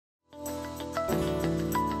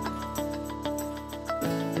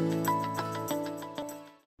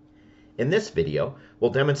In this video,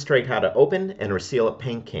 we'll demonstrate how to open and reseal a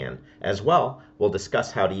paint can. As well, we'll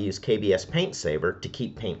discuss how to use KBS Paint Saver to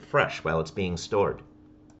keep paint fresh while it's being stored.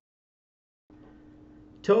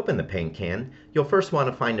 To open the paint can, you'll first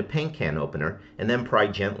want to find a paint can opener and then pry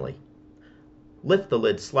gently. Lift the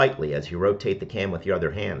lid slightly as you rotate the can with your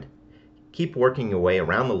other hand. Keep working your way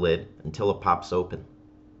around the lid until it pops open.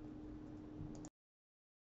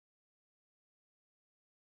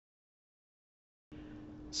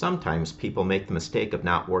 Sometimes people make the mistake of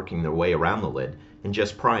not working their way around the lid and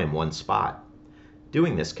just pry in one spot.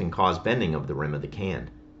 Doing this can cause bending of the rim of the can.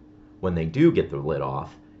 When they do get the lid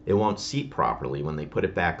off, it won't seat properly when they put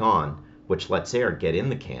it back on, which lets air get in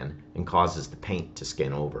the can and causes the paint to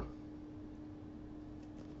skin over.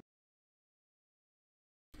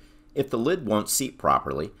 If the lid won't seat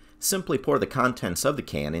properly, simply pour the contents of the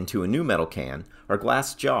can into a new metal can or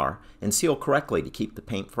glass jar and seal correctly to keep the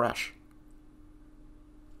paint fresh.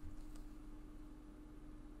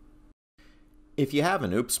 If you have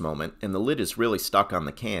an oops moment and the lid is really stuck on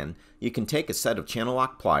the can, you can take a set of channel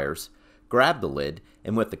lock pliers, grab the lid,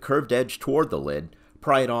 and with the curved edge toward the lid,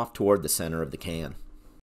 pry it off toward the center of the can.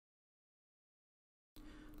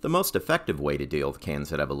 The most effective way to deal with cans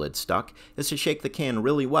that have a lid stuck is to shake the can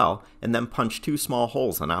really well and then punch two small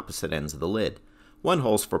holes on opposite ends of the lid. One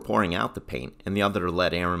hole's for pouring out the paint and the other to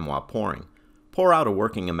let air in while pouring. Pour out a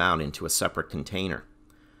working amount into a separate container.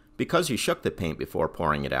 Because you shook the paint before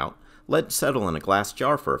pouring it out, let it settle in a glass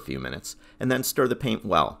jar for a few minutes and then stir the paint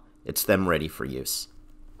well. It's then ready for use.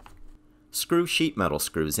 Screw sheet metal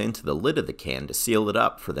screws into the lid of the can to seal it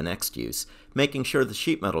up for the next use, making sure the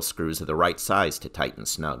sheet metal screws are the right size to tighten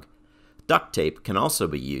snug. Duct tape can also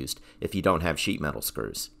be used if you don't have sheet metal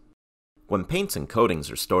screws. When paints and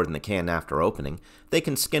coatings are stored in the can after opening, they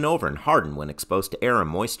can skin over and harden when exposed to air and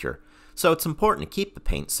moisture, so it's important to keep the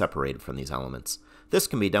paint separated from these elements. This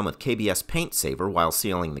can be done with KBS Paint Saver while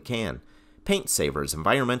sealing the can. Paint Saver is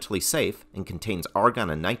environmentally safe and contains argon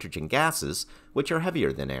and nitrogen gases, which are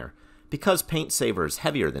heavier than air. Because Paint Saver is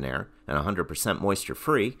heavier than air and 100%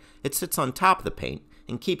 moisture-free, it sits on top of the paint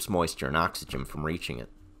and keeps moisture and oxygen from reaching it.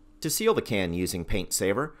 To seal the can using Paint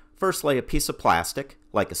Saver, first lay a piece of plastic,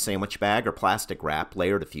 like a sandwich bag or plastic wrap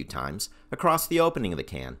layered a few times, across the opening of the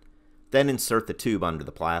can. Then insert the tube under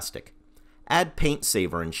the plastic. Add Paint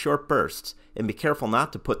Saver in short bursts and be careful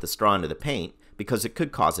not to put the straw into the paint because it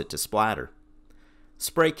could cause it to splatter.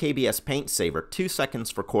 Spray KBS Paint Saver 2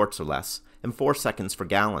 seconds for quarts or less and 4 seconds for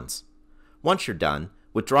gallons. Once you're done,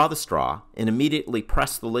 withdraw the straw and immediately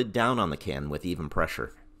press the lid down on the can with even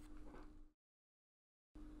pressure.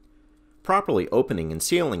 Properly opening and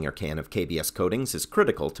sealing your can of KBS Coatings is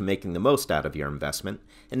critical to making the most out of your investment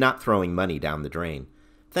and not throwing money down the drain.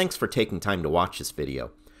 Thanks for taking time to watch this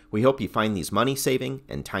video. We hope you find these money-saving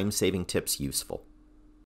and time-saving tips useful.